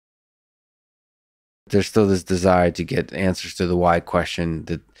There's still this desire to get answers to the why question,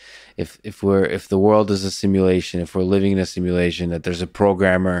 that if the world is a simulation, if we're living in a simulation, that there's a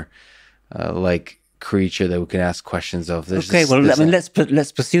programmer like creature that we can ask questions of. Okay, well, I mean,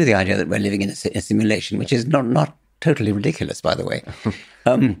 let's pursue the idea that we're living in a simulation, which is not totally ridiculous, by the way.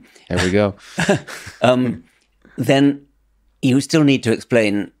 There we go. Then you still need to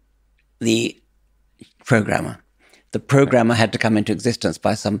explain the programmer. The programmer had to come into existence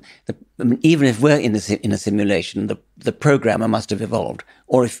by even if we're in a simulation, the programmer must have evolved.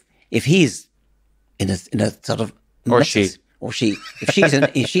 Or if he's in a sort of or she if she's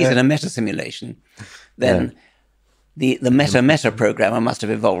in a meta simulation, then the meta programmer must have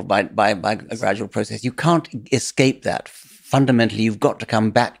evolved by a gradual process. You can't escape that. Fundamentally, you've got to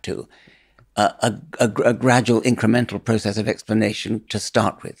come back to a gradual incremental process of explanation to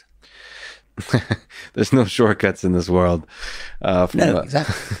start with. There's no shortcuts in this world. No,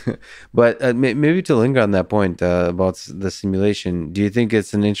 exactly. But maybe to linger on that point about the simulation, do you think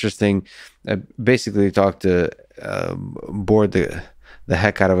it's an interesting, basically bored the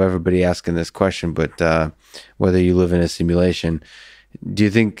heck out of everybody asking this question, but whether you live in a simulation, do you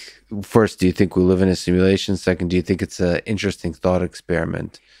think we live in a simulation? Second, do you think it's an interesting thought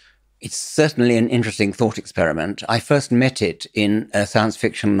experiment? It's certainly an interesting thought experiment. I first met it in a science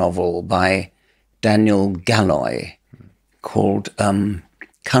fiction novel by Daniel Galloy called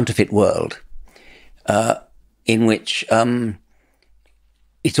Counterfeit World, in which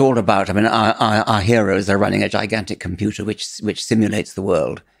it's all about, I mean, our heroes are running a gigantic computer which simulates the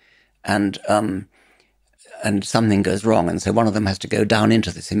world, and something goes wrong, and so one of them has to go down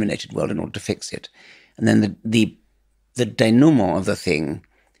into the simulated world in order to fix it. And then the denouement of the thing,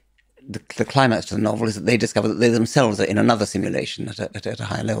 the climax to the novel, is that they discover that they themselves are in another simulation at a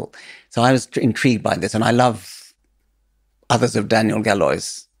higher level. So I was intrigued by this, and I love others of Daniel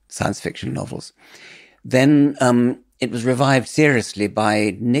Galloy's science fiction novels. Then it was revived seriously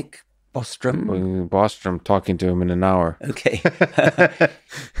by Nick Bostrom. Bostrom, talking to him in an hour. Okay.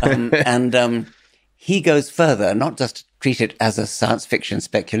 And he goes further, not just to treat it as a science fiction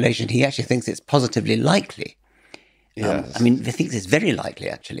speculation. He actually thinks it's positively likely. Yes. I mean, he thinks it's very likely,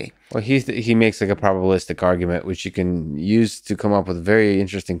 actually. Well, he makes like a probabilistic argument, which you can use to come up with very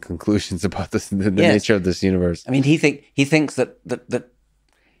interesting conclusions about the nature of this universe. I mean, he thinks that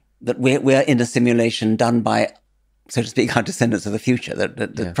we're in a simulation done by, so to speak, our descendants of the future.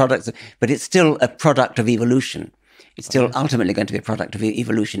 The products, but it's still a product of evolution. It's still ultimately going to be a product of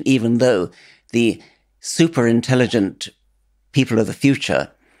evolution, even though the super intelligent people of the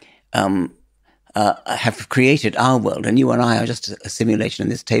future have created our world, and you and I are just a simulation,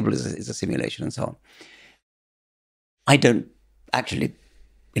 and this table is a simulation, and so on. I don't actually,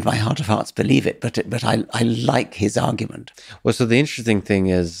 in my heart of hearts, believe it, but I like his argument. Well, so the interesting thing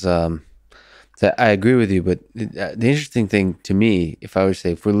is that I agree with you, but the interesting thing to me, if I would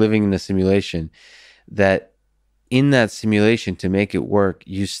say, if we're living in a simulation, that in that simulation, to make it work,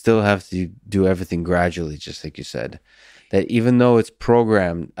 you still have to do everything gradually, just like you said. That even though it's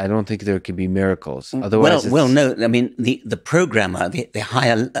programmed, I don't think there could be miracles. Otherwise, no. I mean, the programmer,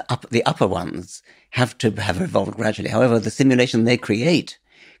 the upper ones, have to have evolved gradually. However, the simulation they create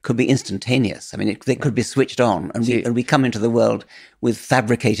could be instantaneous. I mean, they could be switched on, and we come into the world with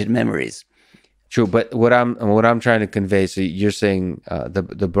fabricated memories. True, but what I'm trying to convey. So you're saying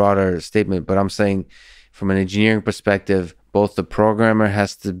the broader statement, but I'm saying from an engineering perspective, both the programmer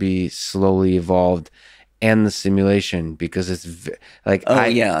has to be slowly evolved and the simulation, because it's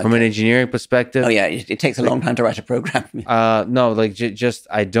from an engineering perspective. Oh yeah, it takes a long time to write a program. No, like just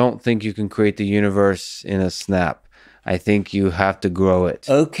I don't think you can create the universe in a snap. I think you have to grow it.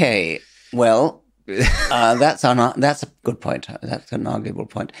 Okay, well, that's a good point. That's an arguable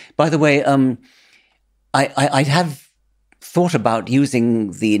point. By the way, I have thought about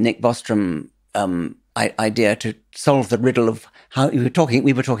using the Nick Bostrom idea to solve the riddle of how we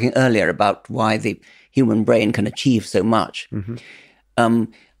were talking earlier about why the human brain can achieve so much. Mm-hmm.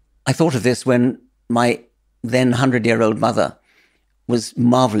 I thought of this when my then 100-year-old mother was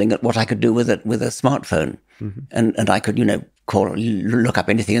marveling at what I could do with a smartphone. Mm-hmm. And I could, look up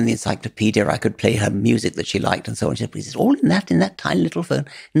anything in the encyclopedia. I could play her music that she liked and so on. She said, "It's all in that tiny little phone."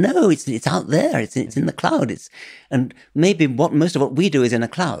 No, it's out there. It's in the cloud. And maybe most of what we do is in a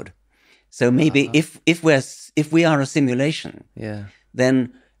cloud. So maybe if we are a simulation,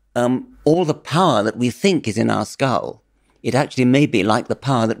 then all the power that we think is in our skull, it actually may be like the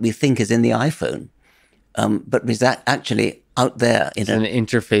power that we think is in the iPhone, but is that actually out there? It's an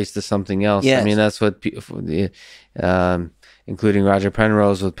interface to something else. Yes. I mean, that's what including Roger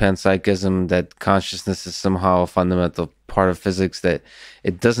Penrose with panpsychism, that consciousness is somehow a fundamental part of physics, that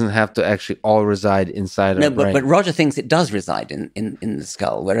it doesn't have to actually all reside inside No, our brain. but Roger thinks it does reside in the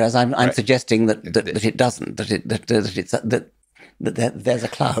skull, whereas I'm Right. suggesting that it doesn't. That there's a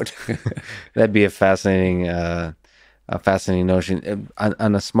cloud. That'd be a fascinating notion.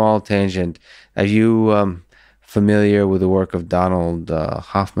 On a small tangent, are you familiar with the work of Donald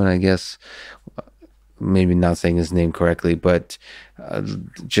Hoffman? I guess maybe not saying his name correctly, but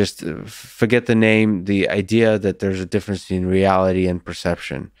just forget the name. The idea that there's a difference between reality and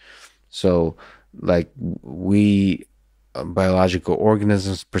perception. So, like, we biological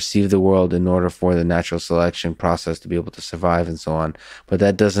organisms perceive the world in order for the natural selection process to be able to survive and so on. But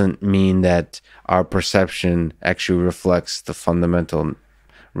that doesn't mean that our perception actually reflects the fundamental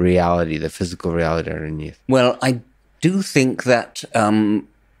reality, the physical reality underneath. Well, I do think that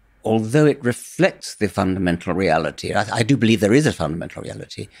although it reflects the fundamental reality, I do believe there is a fundamental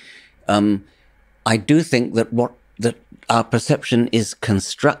reality. I do think that that our perception is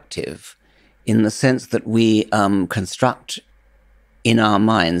constructive, in the sense that we construct in our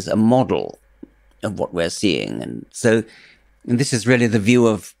minds a model of what we're seeing. And so this is really the view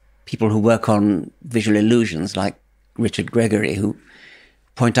of people who work on visual illusions, like Richard Gregory, who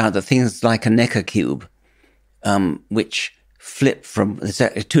point out that things like a Necker cube, which flip from, it's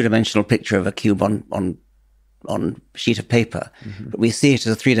a two-dimensional picture of a cube on a sheet of paper, but we see it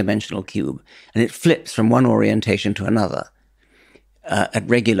as a three-dimensional cube, and it flips from one orientation to another at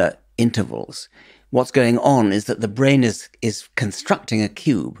regular intervals. What's going on is that the brain is constructing a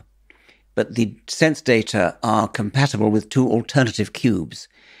cube, but the sense data are compatible with two alternative cubes.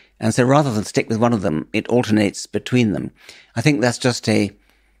 And so rather than stick with one of them, it alternates between them. I think that's just a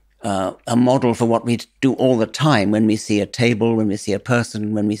model for what we do all the time when we see a table, when we see a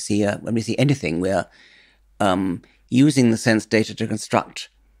person, when we see anything. We're using the sense data to construct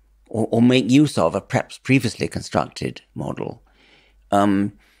or make use of a perhaps previously constructed model.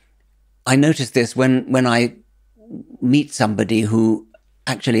 I notice this when I meet somebody who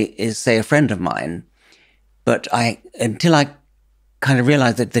actually is, say, a friend of mine, but until I kind of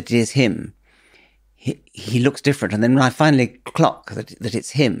realize that it is him, he looks different. And then when I finally clock that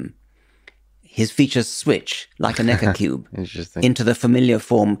it's him, his features switch like a Necker cube into the familiar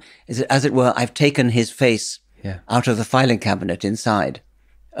form. As it were, I've taken his face out of the filing cabinet inside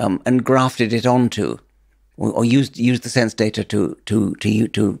and grafted it onto, or used the sense data to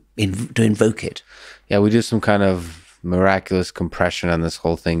invoke it. Yeah, we do some kind of miraculous compression on this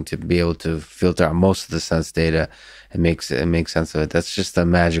whole thing to be able to filter out most of the sense data and make sense of it. That's just a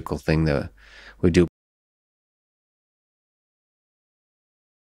magical thing that we do.